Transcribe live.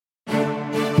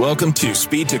Welcome to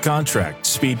Speed to Contract,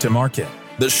 Speed to Market,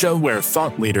 the show where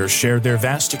thought leaders share their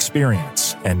vast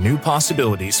experience and new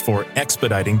possibilities for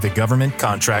expediting the government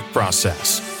contract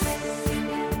process.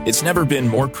 It's never been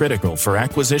more critical for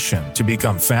acquisition to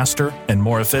become faster and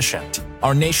more efficient.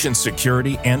 Our nation's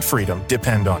security and freedom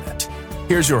depend on it.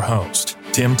 Here's your host,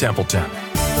 Tim Templeton.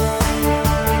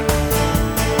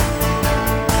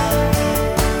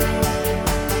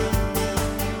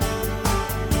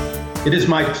 It is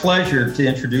my pleasure to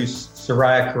introduce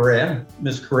Soraya Correa.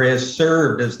 Ms. Correa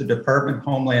served as the Department of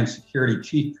Homeland Security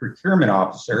Chief Procurement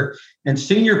Officer and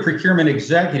Senior Procurement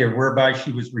Executive, whereby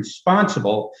she was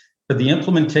responsible for the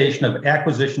implementation of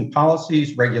acquisition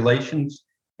policies, regulations,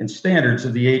 and standards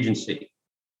of the agency.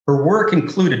 Her work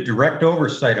included direct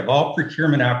oversight of all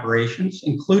procurement operations,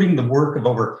 including the work of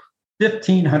over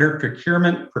 1,500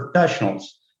 procurement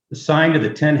professionals assigned to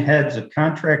the 10 heads of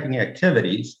contracting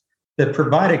activities that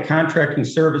provided contracting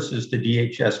services to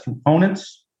DHS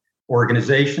components,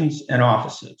 organizations, and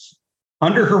offices.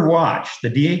 Under her watch, the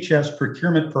DHS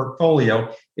procurement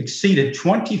portfolio exceeded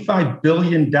 $25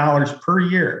 billion per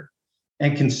year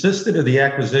and consisted of the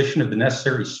acquisition of the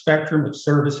necessary spectrum of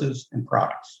services and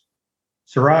products.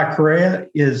 Soraya Correa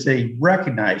is a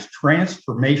recognized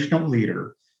transformational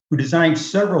leader who designed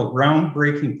several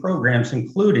groundbreaking programs,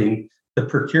 including the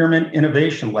Procurement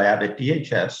Innovation Lab at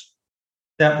DHS,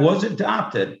 that was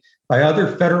adopted by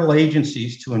other federal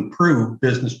agencies to improve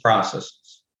business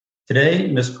processes.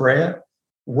 Today, Ms. Correa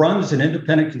runs an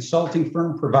independent consulting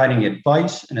firm providing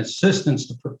advice and assistance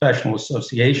to professional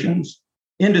associations,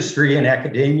 industry, and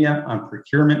academia on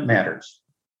procurement matters.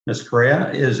 Ms. Correa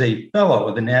is a fellow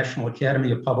of the National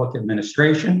Academy of Public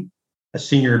Administration, a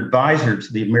senior advisor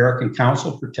to the American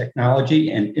Council for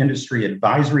Technology and Industry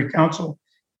Advisory Council,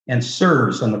 and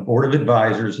serves on the Board of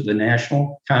Advisors of the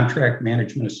National Contract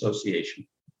Management Association.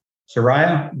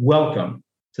 Soraya, welcome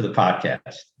to the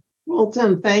podcast. Well,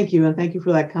 Tim, thank you. And thank you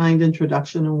for that kind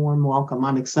introduction and warm welcome.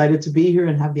 I'm excited to be here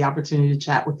and have the opportunity to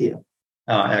chat with you.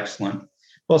 Excellent.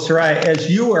 Well, Soraya, as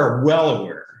you are well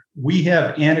aware, we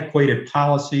have antiquated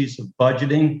policies of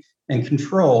budgeting and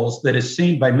controls that is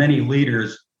seen by many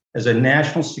leaders as a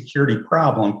national security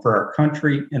problem for our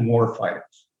country and warfighters.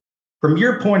 From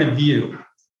your point of view,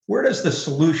 where does the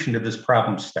solution to this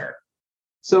problem start?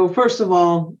 So first of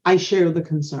all, I share the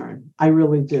concern. I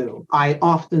really do. I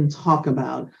often talk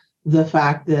about the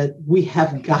fact that we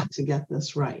have got to get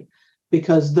this right,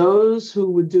 because those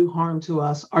who would do harm to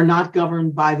us are not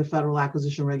governed by the Federal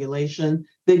Acquisition Regulation.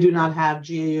 They do not have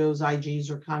GAOs, IGs,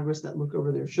 or Congress that look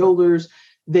over their shoulders.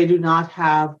 They do not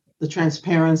have the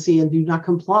transparency and do not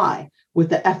comply with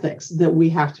the ethics that we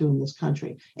have to in this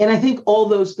country. And I think all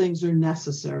those things are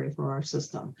necessary for our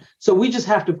system. So we just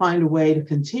have to find a way to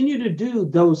continue to do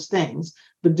those things,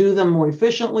 but do them more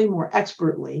efficiently, more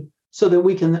expertly, so that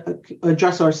we can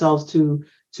address ourselves to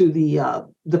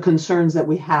the concerns that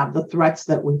we have, the threats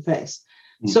that we face.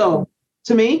 Mm-hmm. So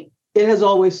to me, it has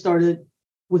always started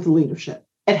with leadership.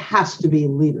 It has to be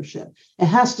leadership. It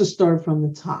has to start from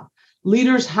the top.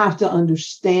 Leaders have to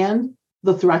understand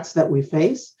the threats that we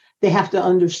face. They have to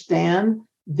understand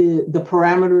the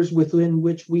parameters within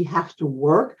which we have to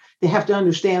work. They have to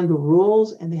understand the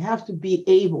rules, and they have to be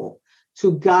able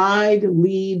to guide,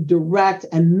 lead, direct,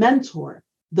 and mentor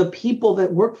the people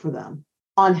that work for them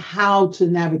on how to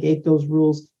navigate those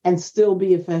rules and still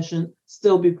be efficient,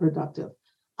 still be productive.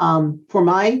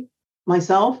 For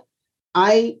myself,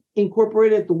 I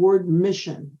incorporated the word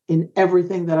mission in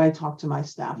everything that I talk to my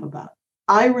staff about.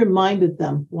 I reminded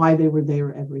them why they were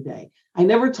there every day. I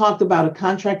never talked about a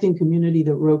contracting community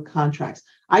that wrote contracts.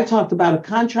 I talked about a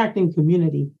contracting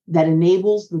community that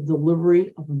enables the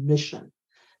delivery of a mission.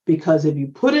 Because if you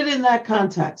put it in that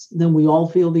context, then we all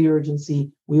feel the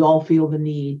urgency, we all feel the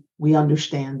need, we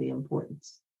understand the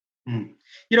importance.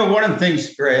 You know, one of the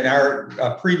things in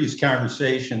our previous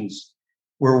conversations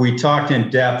where we talked in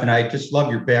depth, and I just love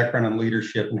your background on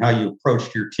leadership and how you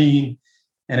approached your team.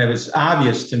 And it was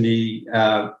obvious to me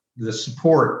the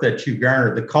support that you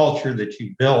garnered, the culture that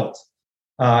you built.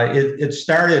 It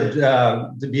started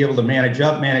to be able to manage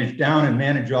up, manage down, and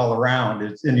manage all around.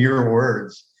 It's in your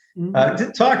words.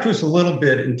 Mm-hmm. Talk to us a little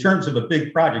bit in terms of a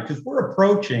big project, because we're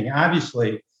approaching,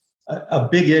 obviously, a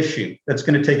big issue that's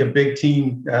going to take a big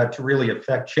team to really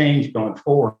affect change going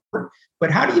forward.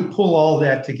 But how do you pull all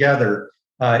that together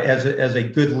as a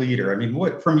good leader? I mean,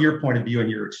 what from your point of view and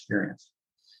your experience?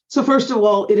 So first of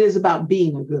all, it is about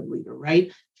being a good leader, right?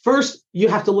 First, you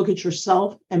have to look at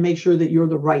yourself and make sure that you're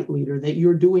the right leader, that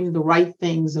you're doing the right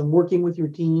things and working with your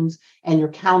teams and your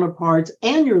counterparts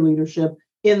and your leadership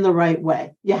in the right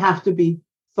way. You have to be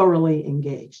thoroughly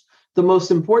engaged. The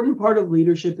most important part of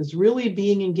leadership is really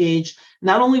being engaged,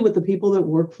 not only with the people that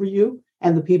work for you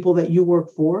and the people that you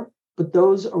work for, but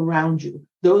those around you,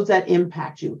 those that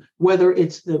impact you, whether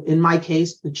it's in my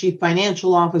case, the chief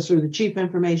financial officer, the chief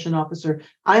information officer.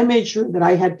 I made sure that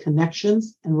I had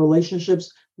connections and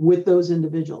relationships with those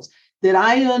individuals, that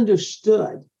I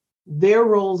understood their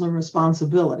roles and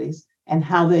responsibilities and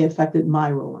how they affected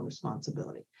my role and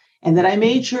responsibility. And that I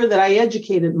made sure that I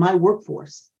educated my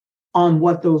workforce on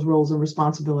what those roles and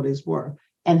responsibilities were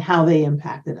and how they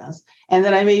impacted us. And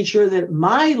that I made sure that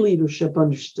my leadership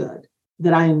understood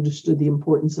that I understood the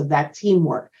importance of that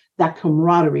teamwork, that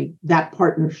camaraderie, that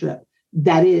partnership,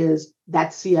 that is that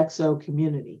CXO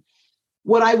community.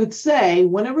 What I would say,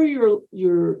 whenever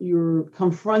you're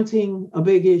confronting a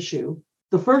big issue,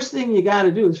 the first thing you got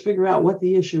to do is figure out what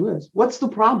the issue is. What's the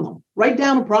problem? Write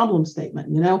down a problem statement.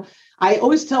 I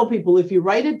always tell people, if you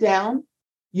write it down,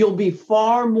 you'll be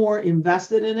far more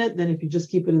invested in it than if you just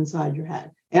keep it inside your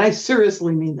head. And I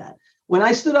seriously mean that. When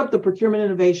I stood up the Procurement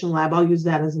Innovation Lab, I'll use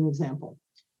that as an example.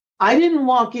 I didn't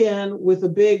walk in with a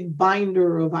big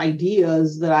binder of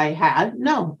ideas that I had.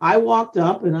 No, I walked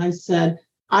up and I said,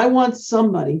 I want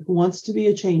somebody who wants to be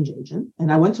a change agent.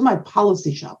 And I went to my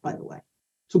policy shop, by the way,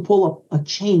 to pull up a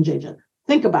change agent.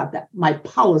 Think about that, my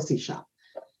policy shop,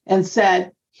 and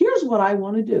said, here's what I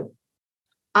want to do.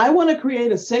 I want to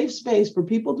create a safe space for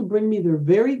people to bring me their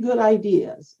very good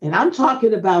ideas. And I'm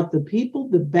talking about the people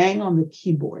that bang on the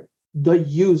keyboard, the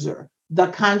user, the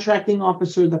contracting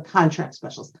officer, the contract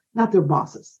specialist, not their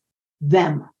bosses,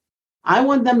 them. I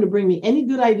want them to bring me any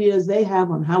good ideas they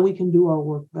have on how we can do our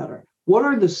work better. What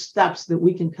are the steps that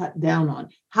we can cut down on?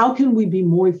 How can we be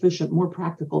more efficient, more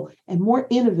practical, and more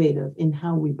innovative in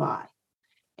how we buy?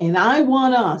 And I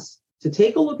want us to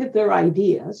take a look at their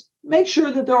ideas, make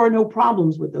sure that there are no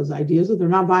problems with those ideas, that they're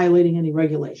not violating any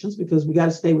regulations, because we got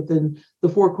to stay within the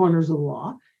four corners of the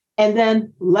law. And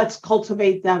then let's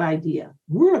cultivate that idea.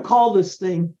 We're going to call this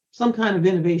thing some kind of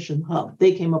innovation hub.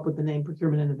 They came up with the name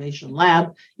Procurement Innovation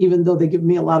Lab, even though they give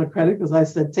me a lot of credit because I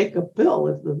said, take a pill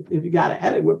if you got a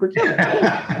headache with procurement.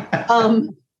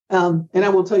 And I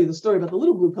will tell you the story about the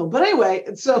little blue pill. But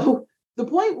anyway, so the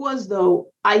point was, though,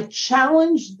 I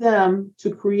challenged them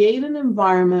to create an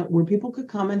environment where people could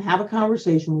come and have a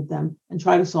conversation with them and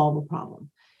try to solve a problem.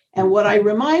 And what I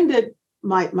reminded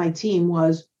my team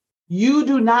was, you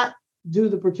do not do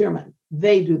the procurement.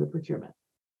 They do the procurement.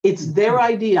 It's their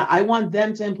idea. I want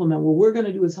them to implement. What we're going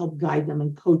to do is help guide them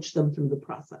and coach them through the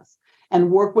process and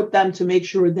work with them to make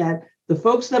sure that the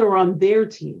folks that are on their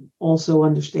team also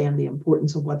understand the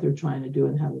importance of what they're trying to do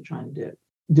and how they're trying to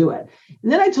do it.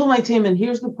 And then I told my team, and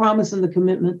here's the promise and the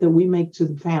commitment that we make to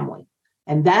the family.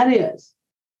 And that is,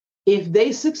 if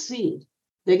they succeed,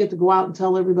 they get to go out and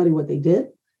tell everybody what they did.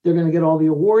 They're going to get all the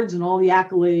awards and all the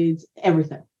accolades,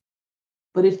 everything.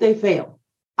 But if they fail,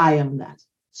 I am that.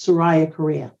 Soraya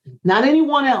Correa, not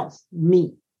anyone else,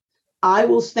 me. I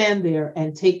will stand there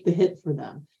and take the hit for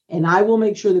them. And I will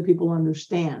make sure that people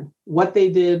understand what they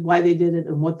did, why they did it,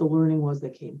 and what the learning was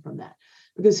that came from that.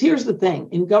 Because here's the thing,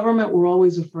 in government, we're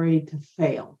always afraid to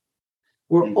fail.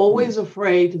 We're always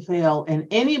afraid to fail. And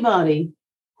anybody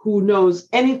who knows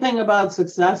anything about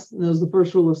success knows the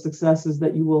first rule of success is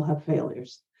that you will have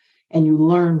failures. And you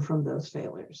learn from those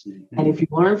failures. And if you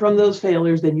learn from those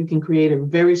failures, then you can create a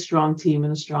very strong team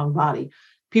and a strong body.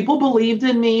 People believed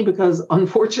in me because,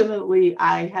 unfortunately,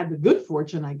 I had the good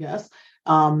fortune, I guess,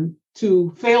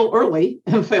 to fail early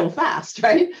and fail fast,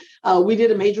 right? We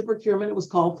did a major procurement. It was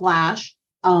called Flash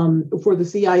for the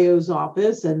CIO's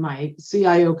office. And my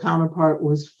CIO counterpart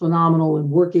was phenomenal in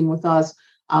working with us.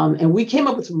 And we came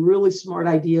up with some really smart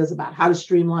ideas about how to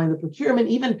streamline the procurement.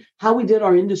 Even how we did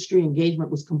our industry engagement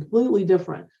was completely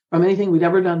different from anything we'd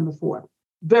ever done before.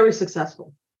 Very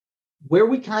successful. Where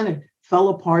we kind of fell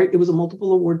apart, it was a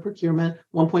multiple award procurement,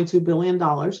 $1.2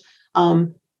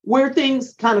 billion. Where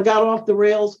things kind of got off the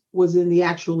rails was in the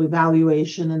actual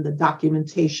evaluation and the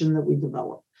documentation that we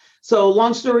developed. So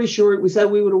long story short, we said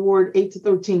we would award 8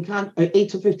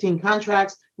 to 15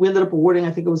 contracts. We ended up awarding,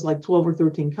 I think it was like 12 or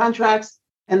 13 contracts.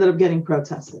 Ended up getting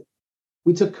protested.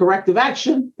 We took corrective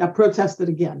action, got protested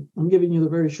again. I'm giving you the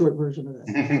very short version of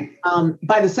this.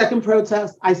 By the second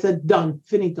protest, I said, done,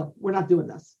 finito. We're not doing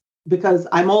this. Because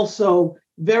I'm also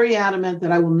very adamant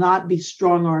that I will not be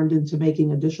strong-armed into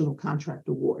making additional contract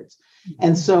awards.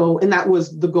 And that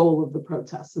was the goal of the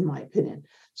protests, in my opinion.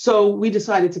 So we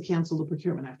decided to cancel the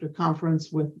procurement after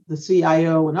conference with the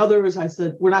CIO and others. I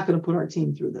said, we're not going to put our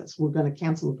team through this. We're going to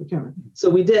cancel the procurement. So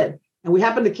we did. And we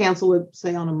happened to cancel it,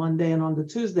 say, on a Monday, and on the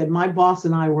Tuesday, my boss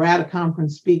and I were at a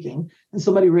conference speaking, and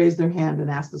somebody raised their hand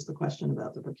and asked us the question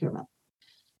about the procurement.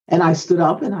 And I stood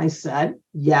up and I said,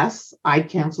 yes, I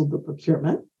canceled the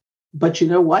procurement. But you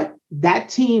know what? That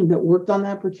team that worked on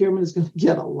that procurement is going to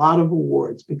get a lot of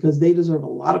awards because they deserve a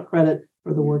lot of credit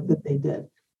for the work that they did.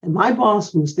 And my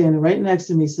boss, who was standing right next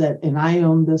to me, said, and I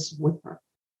own this with her.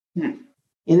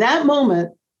 In that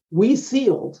moment, we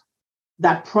sealed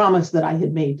that promise that I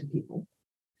had made to people.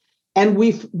 And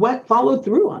we followed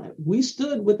through on it. We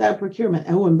stood with that procurement.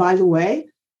 Oh, and by the way,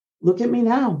 look at me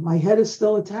now. My head is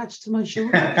still attached to my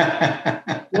shoulder.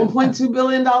 $1.2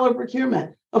 billion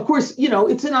procurement. Of course,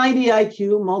 it's an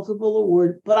IDIQ, multiple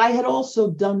award, but I had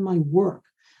also done my work.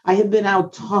 I had been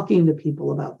out talking to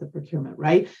people about the procurement,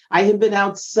 right? I had been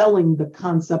out selling the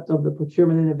concept of the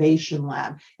Procurement Innovation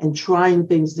Lab and trying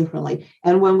things differently.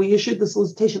 And when we issued the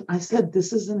solicitation, I said,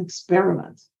 this is an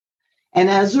experiment. And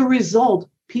as a result,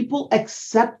 people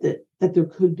accepted that there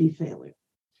could be failure.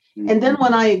 And then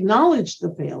when I acknowledged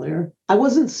the failure, I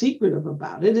wasn't secretive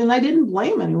about it. And I didn't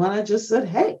blame anyone. I just said,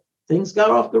 hey, things got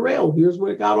off the rail. Here's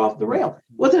where it got off the rail.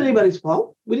 It wasn't anybody's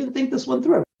fault. We didn't think this one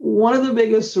through. One of the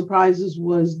biggest surprises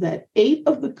was that 8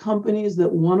 of the companies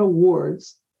that won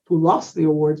awards, who lost the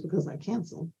awards because I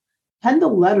canceled, penned a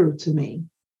letter to me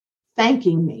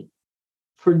thanking me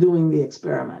for doing the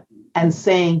experiment and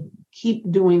saying, keep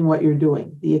doing what you're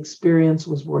doing. The experience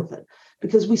was worth it.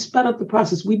 Because we sped up the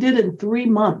process. We did it in 3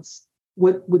 months,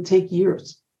 what would take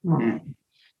years.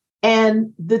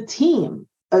 And the team,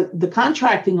 the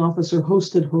contracting officer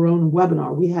hosted her own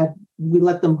webinar. We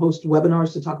let them host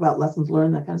webinars to talk about lessons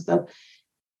learned, that kind of stuff.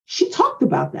 She talked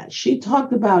about that. She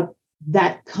talked about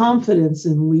that confidence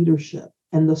in leadership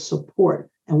and the support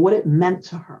and what it meant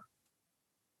to her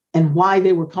and why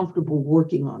they were comfortable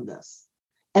working on this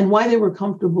and why they were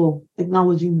comfortable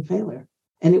acknowledging the failure.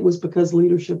 And it was because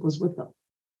leadership was with them.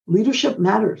 Leadership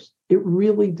matters. It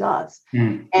really does.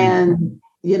 Mm-hmm. And,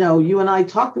 you and I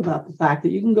talked about the fact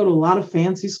that you can go to a lot of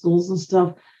fancy schools and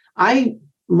stuff.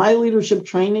 My leadership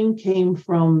training came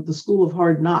from the School of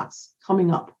Hard Knocks coming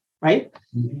up, right?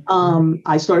 Mm-hmm.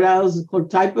 I started out as a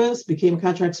clerk typist, became a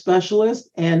contract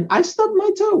specialist, and I stubbed my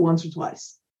toe once or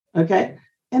twice, okay?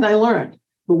 And I learned.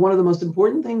 But one of the most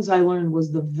important things I learned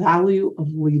was the value of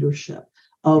leadership,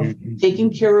 of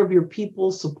taking care of your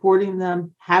people, supporting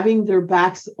them, having their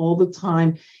backs all the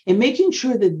time, and making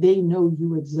sure that they know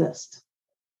you exist.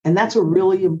 And that's a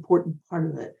really important part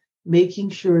of it,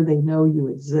 making sure they know you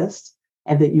exist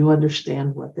and that you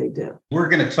understand what they do. We're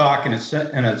going to talk in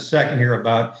a second here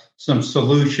about some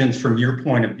solutions from your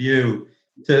point of view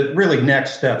to really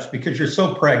next steps, because you're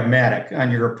so pragmatic on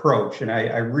your approach, and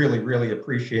I really, really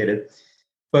appreciate it.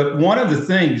 But one of the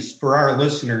things for our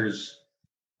listeners,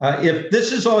 if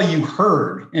this is all you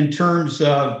heard in terms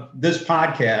of this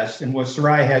podcast and what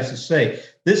Soraya has to say,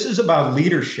 this is about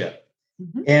leadership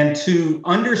and to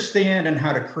understand and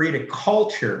how to create a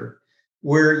culture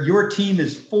where your team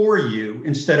is for you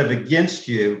instead of against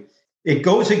you. It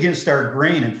goes against our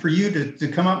grain. And for you to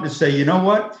come up and say, you know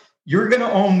what, you're going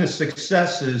to own the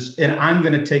successes and I'm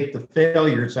going to take the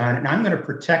failures on it and I'm going to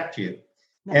protect you.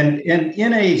 And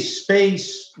in a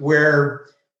space where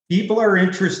people are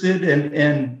interested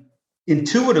and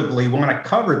intuitively want to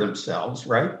cover themselves,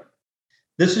 right?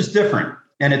 This is different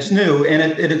and it's new. And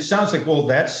it sounds like, well,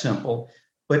 that's simple,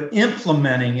 but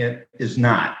implementing it is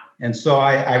not. And so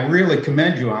I really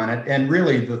commend you on it. And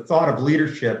really the thought of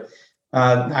leadership,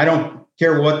 I don't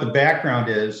care what the background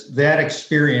is, that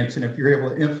experience, and if you're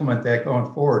able to implement that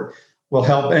going forward, will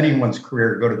help anyone's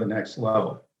career go to the next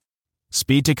level.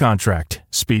 Speed to contract,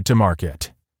 speed to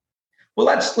market. Well,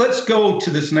 let's go to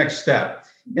this next step.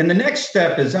 And the next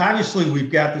step is, obviously,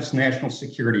 we've got this national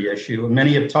security issue, and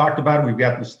many have talked about it. We've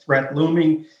got this threat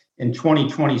looming in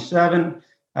 2027.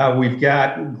 We've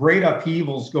got great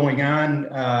upheavals going on,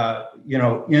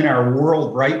 in our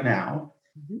world right now.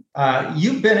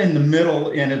 You've been in the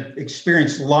middle and have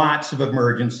experienced lots of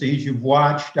emergencies. You've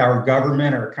watched our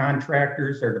government, our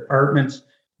contractors, our departments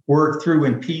work through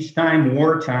in peacetime,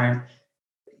 wartime.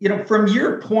 From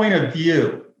your point of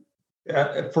view,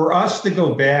 for us to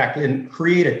go back and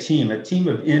create a team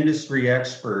of industry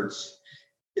experts,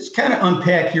 just kind of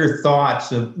unpack your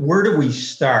thoughts of where do we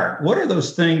start? What are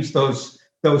those things, those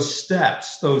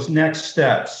steps, those next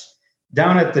steps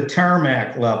down at the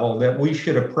tarmac level that we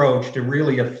should approach to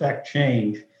really affect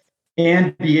change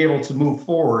and be able to move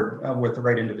forward with the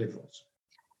right individuals?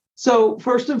 So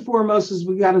first and foremost is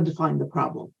we've got to define the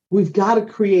problem. We've got to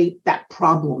create that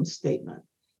problem statement.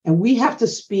 And we have to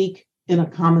speak in a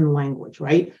common language,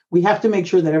 right? We have to make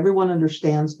sure that everyone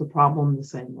understands the problem the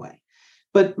same way.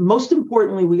 But most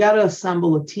importantly, we got to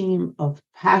assemble a team of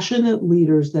passionate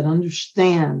leaders that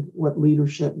understand what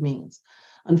leadership means.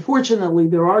 Unfortunately,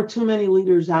 there are too many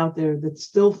leaders out there that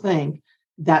still think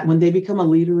that when they become a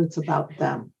leader, it's about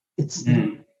them.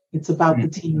 It's about the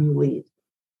team you lead.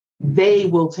 They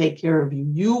will take care of you.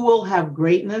 You will have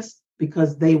greatness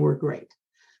because they were great.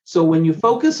 So when you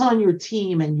focus on your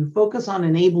team and you focus on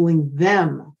enabling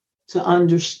them to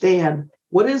understand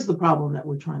what is the problem that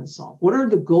we're trying to solve, what are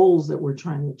the goals that we're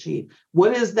trying to achieve,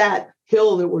 what is that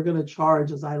hill that we're going to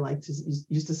charge, as I like to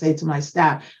used to say to my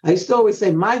staff. I used to always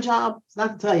say, my job is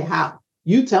not to tell you how.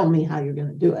 You tell me how you're going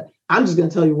to do it. I'm just going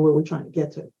to tell you where we're trying to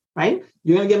get to, right?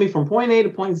 You're going to get me from point A to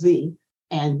point Z,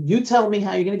 and you tell me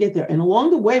how you're going to get there. And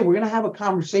along the way, we're going to have a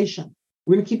conversation.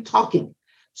 We're going to keep talking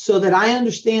so that I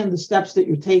understand the steps that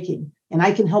you're taking and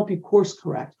I can help you course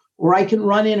correct, or I can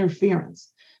run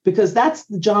interference, because that's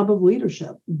the job of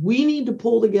leadership. We need to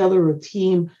pull together a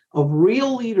team of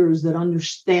real leaders that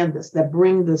understand this, that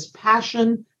bring this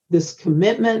passion, this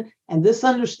commitment, and this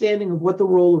understanding of what the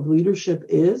role of leadership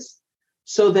is,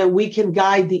 so that we can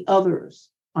guide the others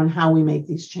on how we make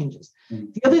these changes.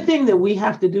 The other thing that we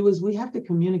have to do is we have to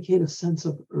communicate a sense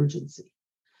of urgency.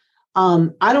 I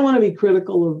don't want to be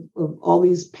critical of all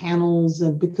these panels,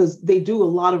 and because they do a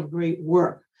lot of great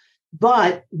work,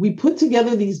 but we put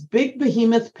together these big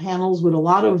behemoth panels with a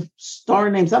lot of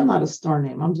star names. I'm not a star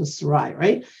name. I'm just Soraya,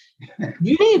 right?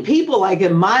 You need people like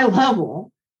at my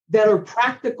level that are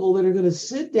practical, that are going to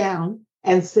sit down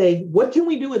and say, what can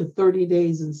we do in 30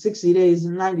 days and 60 days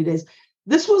and 90 days?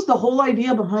 This was the whole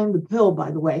idea behind the pill,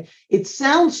 by the way. It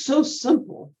sounds so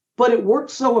simple, but it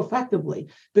works so effectively,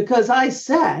 because I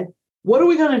said, what are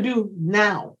we going to do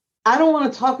now? I don't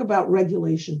want to talk about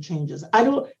regulation changes. I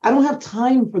don't have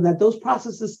time for that. Those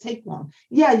processes take long.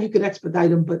 Yeah, you could expedite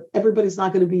them, but everybody's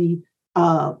not going to be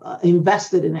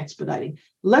invested in expediting.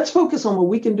 Let's focus on what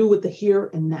we can do with the here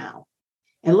and now.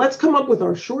 And let's come up with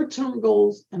our short-term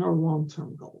goals and our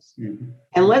long-term goals.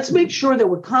 And let's make sure that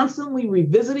we're constantly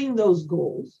revisiting those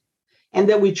goals, and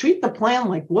that we treat the plan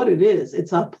like what it is.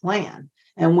 It's a plan.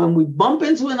 And when we bump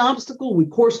into an obstacle, we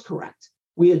course correct.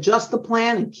 We adjust the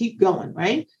plan and keep going,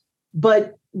 right?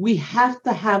 But we have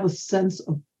to have a sense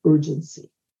of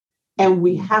urgency. And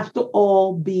we have to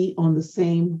all be on the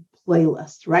same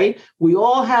playlist, right? We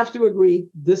all have to agree,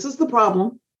 this is the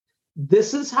problem.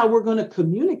 This is how we're going to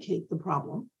communicate the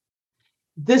problem.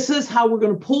 This is how we're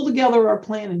going to pull together our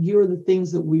plan. And here are the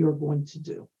things that we are going to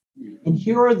do. And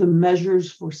here are the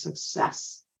measures for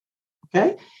success.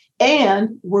 Okay.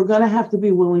 And we're going to have to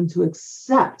be willing to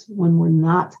accept when we're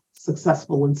not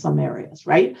successful in some areas,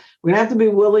 right? We're going to have to be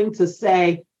willing to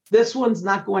say, this one's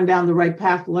not going down the right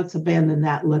path. Let's abandon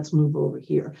that. Let's move over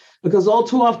here. Because all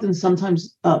too often,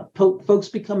 sometimes folks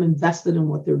become invested in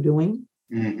what they're doing.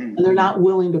 And they're not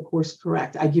willing to course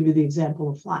correct. I give you the example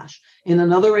of Flash. In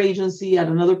another agency, at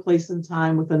another place in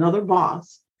time, with another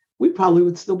boss, we probably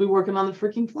would still be working on the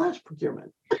freaking Flash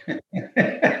procurement. We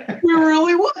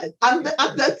really would. I'm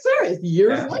that serious.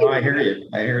 Years later. I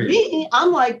hear you. Me,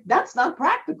 I'm like, that's not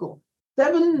practical.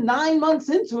 7-9 months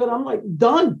into it, I'm like,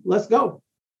 done. Let's go.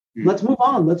 Let's move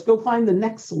on. Let's go find the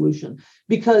next solution,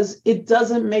 because it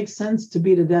doesn't make sense to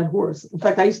beat a dead horse. In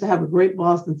fact, I used to have a great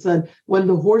boss that said, when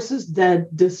the horse is dead,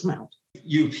 dismount.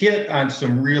 You've hit on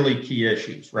some really key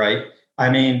issues, right? I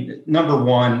mean, number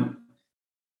one,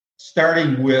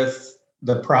 starting with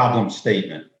the problem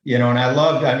statement, and I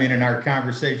loved, in our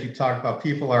conversation, you talked about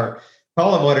people are,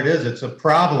 call it what it is. It's a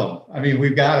problem. I mean,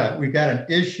 we've got an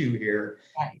issue here.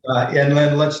 And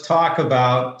then let's talk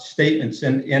about statements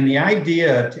and the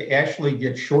idea to actually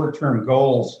get short-term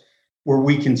goals where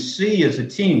we can see as a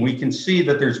team, we can see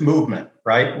that there's movement,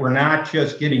 right? We're not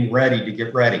just getting ready to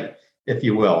get ready, if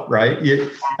you will, right?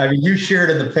 You shared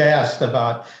in the past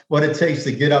about what it takes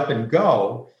to get up and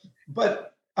go.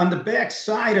 But on the back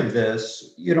side of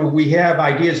this, we have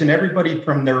ideas, and everybody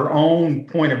from their own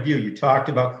point of view. You talked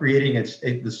about creating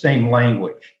the same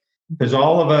language. Because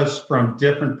all of us from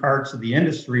different parts of the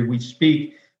industry, we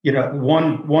speak,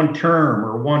 one term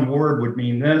or one word would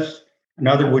mean this,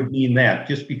 another would mean that,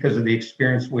 just because of the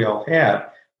experience we all have.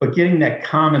 But getting that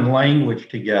common language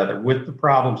together with the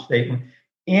problem statement,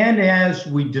 and as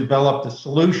we develop the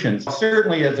solutions,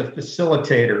 certainly as a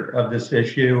facilitator of this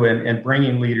issue and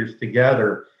bringing leaders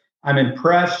together, I'm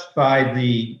impressed by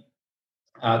the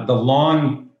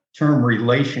long-term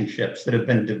relationships that have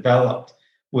been developed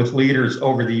with leaders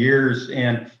over the years,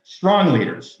 and strong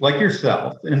leaders like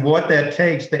yourself, and what that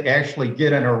takes to actually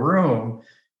get in a room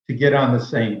to get on the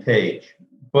same page.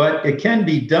 But it can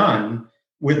be done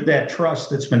with that trust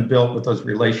that's been built with those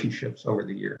relationships over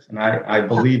the years. And I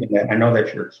believe in that. I know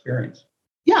that's your experience.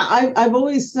 Yeah, I've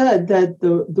always said that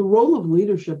the role of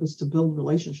leadership is to build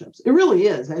relationships. It really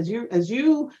is.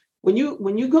 When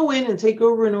you go in and take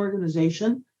over an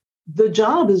organization, the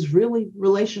job is really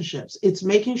relationships. It's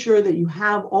making sure that you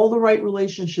have all the right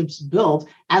relationships built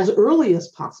as early as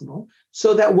possible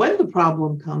so that when the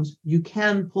problem comes, you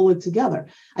can pull it together.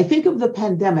 I think of the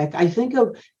pandemic. I think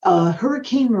of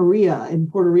Hurricane Maria in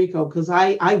Puerto Rico, because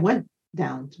I went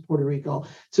down to Puerto Rico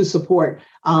to support.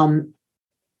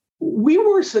 We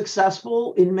were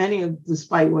successful in many of,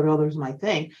 despite what others might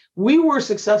think, we were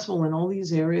successful in all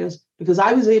these areas because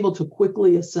I was able to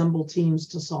quickly assemble teams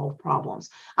to solve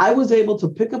problems. I was able to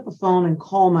pick up a phone and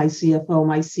call my CFO,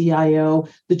 my CIO,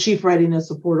 the Chief Readiness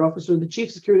Support Officer, the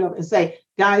Chief Security Officer, and say,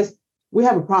 guys, we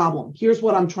have a problem. Here's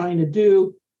what I'm trying to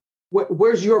do.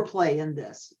 Where's your play in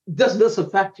this? Does this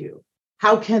affect you?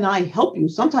 How can I help you?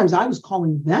 Sometimes I was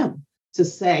calling them to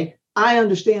say, I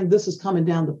understand this is coming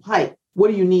down the pipe. What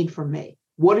do you need from me?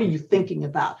 What are you thinking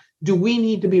about? Do we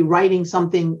need to be writing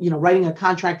something, writing a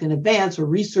contract in advance or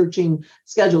researching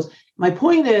schedules? My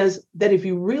point is that if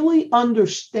you really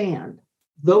understand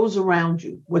those around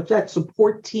you, what that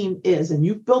support team is, and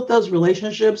you've built those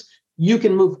relationships, you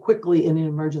can move quickly in an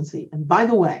emergency. And by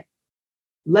the way,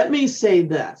 let me say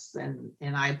this, and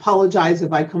I apologize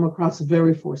if I come across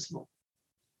very forceful.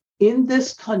 In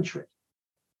this country,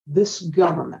 this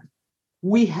government,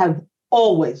 we have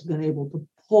always been able to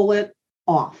pull it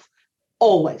off.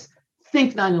 Always.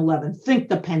 Think 9/11, think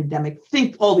the pandemic,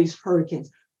 think all these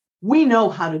hurricanes. We know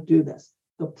how to do this.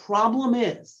 The problem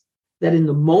is that in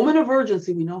the moment of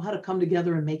urgency, we know how to come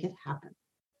together and make it happen.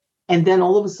 And then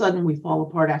all of a sudden we fall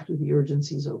apart after the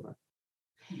urgency is over.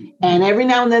 And every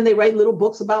now and then they write little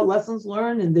books about lessons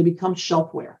learned and they become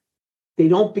shelfware. They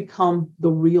don't become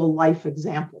the real life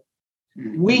example.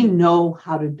 We know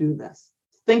how to do this.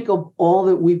 Think of all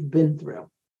that we've been through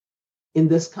in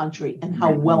this country and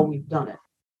how well we've done it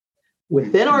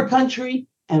within our country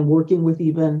and working with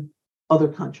even other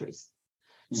countries.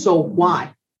 So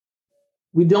why?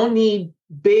 We don't need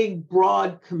big,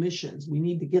 broad commissions. We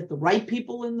need to get the right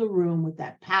people in the room with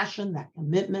that passion, that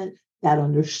commitment, that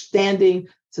understanding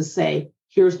to say,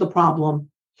 here's the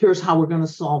problem, here's how we're going to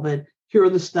solve it, here are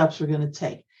the steps we're going to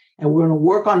take. And we're going to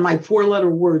work on my 4-letter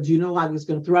words. I was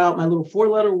going to throw out my little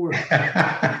 4-letter words.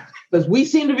 Because we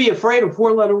seem to be afraid of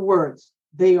 4-letter words.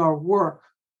 They are work,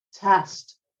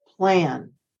 test,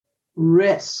 plan,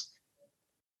 risk,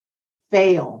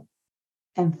 fail,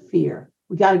 and fear.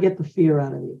 We got to get the fear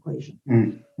out of the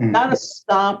equation. Got to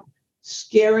stop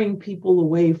scaring people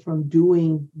away from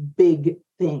doing big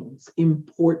things,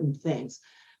 important things.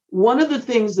 One of the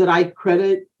things that I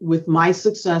credit with my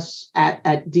success at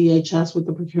DHS with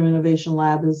the Procurement Innovation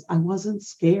Lab is I wasn't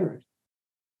scared.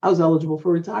 I was eligible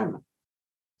for retirement.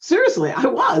 Seriously, I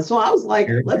was. So I was like,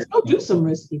 let's go do some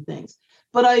risky things.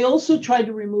 But I also tried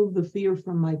to remove the fear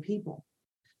from my people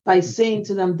by saying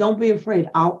to them, don't be afraid.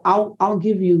 I'll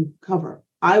give you cover.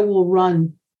 I will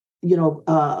run,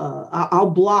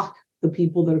 I'll block the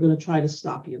people that are going to try to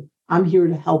stop you. I'm here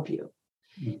to help you.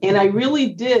 And I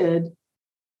really did.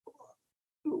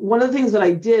 One of the things that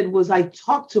I did was I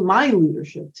talked to my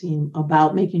leadership team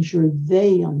about making sure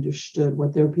they understood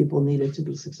what their people needed to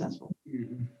be successful,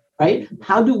 right?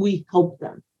 How do we help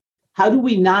them? How do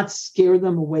we not scare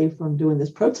them away from doing this?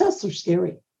 Protests are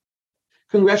scary.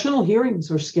 Congressional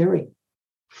hearings are scary.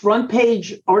 Front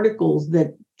page articles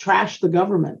that trash the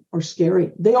government are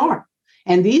scary. They are.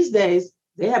 And these days,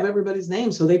 they have everybody's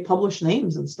name, so they publish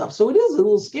names and stuff. So it is a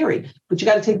little scary, but you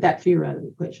got to take that fear out of the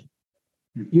equation.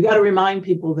 You got to remind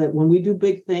people that when we do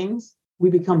big things, we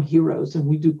become heroes and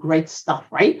we do great stuff,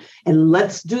 right? And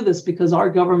let's do this because our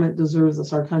government deserves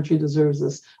this, our country deserves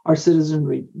this, our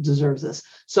citizenry deserves this.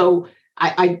 So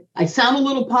I sound a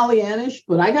little Pollyannish,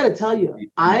 but I got to tell you,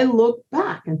 I look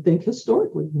back and think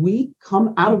historically, we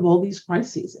come out of all these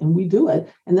crises and we do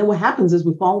it. And then what happens is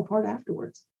we fall apart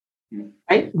afterwards,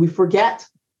 right? We forget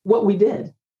what we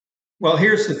did. Well,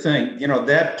 here's the thing,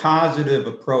 that positive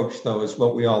approach, though, is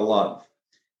what we all love.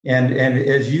 And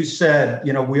as you said,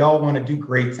 we all want to do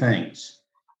great things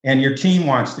and your team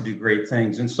wants to do great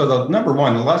things. And so the number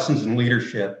one, the lessons in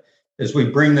leadership, as we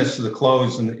bring this to the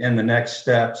close and the next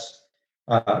steps,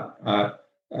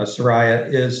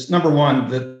 Soraya, is number one,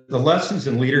 the lessons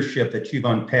in leadership that you've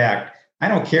unpacked. I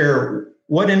don't care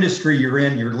what industry you're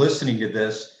in, you're listening to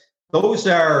this. Those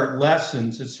are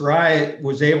lessons that Soraya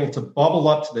was able to bubble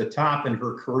up to the top in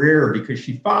her career because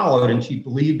she followed and she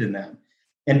believed in them.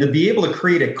 And to be able to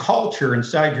create a culture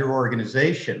inside your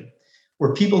organization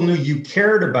where people knew you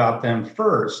cared about them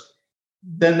first,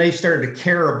 then they started to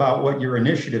care about what your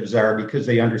initiatives are because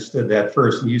they understood that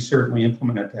first, and you certainly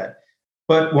implemented that.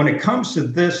 But when it comes to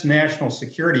this national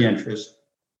security interest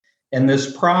and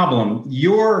this problem,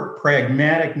 your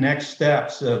pragmatic next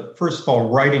steps of, first of all,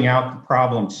 writing out the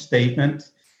problem statement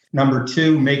Number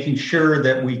two, making sure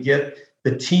that we get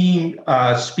the team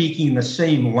speaking the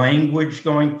same language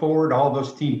going forward, all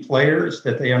those team players,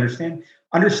 that they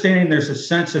understanding there's a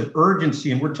sense of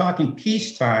urgency, and we're talking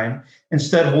peacetime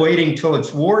instead of waiting till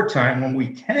it's wartime when we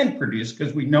can produce,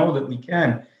 because we know that we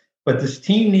can. But this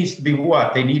team needs to be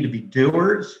what? They need to be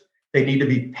doers. They need to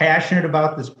be passionate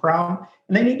about this problem,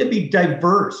 and they need to be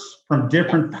diverse from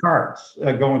different parts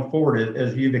going forward,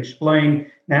 as you've explained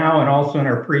now and also in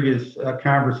our previous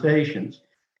conversations.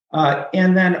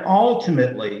 And then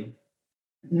ultimately,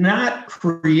 not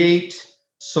create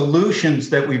solutions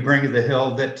that we bring to the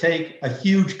Hill that take a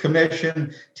huge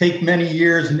commission, take many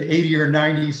years and 80 or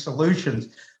 90 solutions.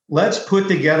 Let's put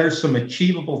together some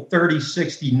achievable 30,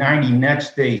 60, 90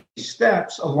 next day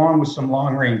steps along with some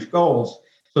long range goals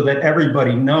so that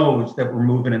everybody knows that we're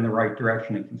moving in the right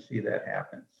direction and can see that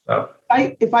happen. So,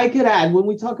 if I could add, when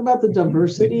we talk about the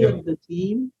diversity of the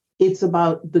team, it's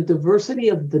about the diversity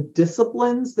of the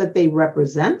disciplines that they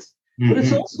represent, but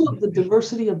it's also the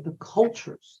diversity of the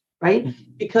cultures, right?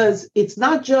 Because it's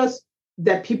not just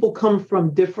that people come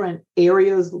from different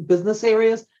areas, business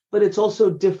areas, but it's also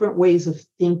different ways of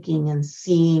thinking and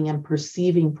seeing and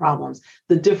perceiving problems,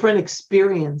 the different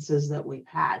experiences that we've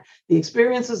had. The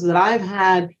experiences that I've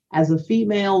had as a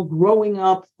female growing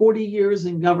up 40 years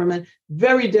in government,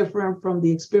 very different from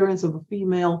the experience of a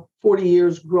female 40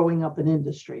 years growing up in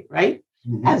industry, right?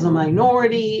 As a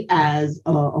minority, as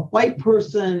a white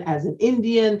person, as an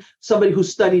Indian, somebody who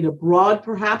studied abroad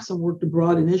perhaps and worked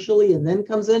abroad initially and then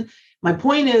comes in. My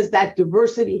point is that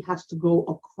diversity has to go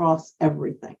across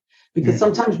everything, because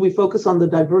sometimes we focus on the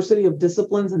diversity of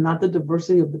disciplines and not the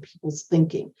diversity of the people's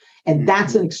thinking. And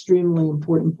that's an extremely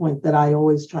important point that I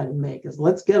always try to make, is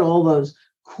let's get all those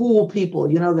cool people,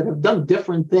 that have done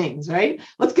different things, right?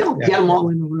 Let's get them all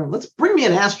in the room. Let's bring me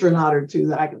an astronaut or two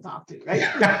that I can talk to,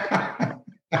 right?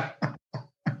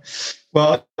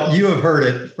 Well, you have heard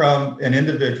it from an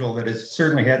individual that has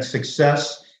certainly had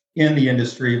success in the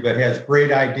industry, but has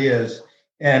great ideas.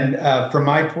 And from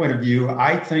my point of view,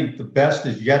 I think the best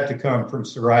is yet to come from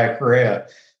Soraya Correa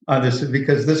on this,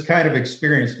 because this kind of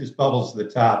experience just bubbles to the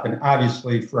top. And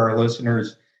obviously for our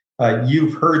listeners,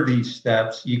 you've heard these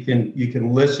steps. You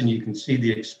can listen, you can see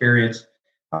the experience.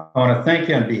 I want to thank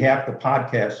you on behalf of the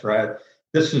podcast, Soraya.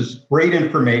 This is great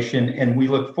information, and we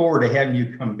look forward to having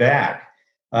you come back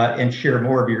and share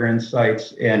more of your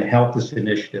insights and help this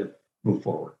initiative move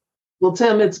forward. Well,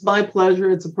 Tim, it's my pleasure.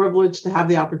 It's a privilege to have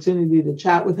the opportunity to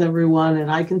chat with everyone.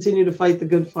 And I continue to fight the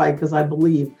good fight because I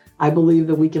believe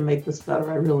that we can make this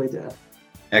better. I really do.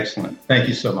 Excellent. Thank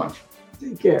you so much.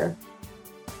 Take care.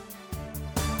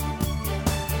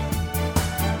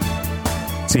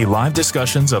 See live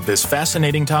discussions of this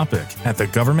fascinating topic at the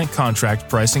Government Contract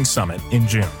Pricing Summit in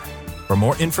June. For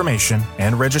more information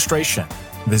and registration,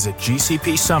 visit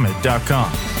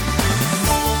gcpsummit.com.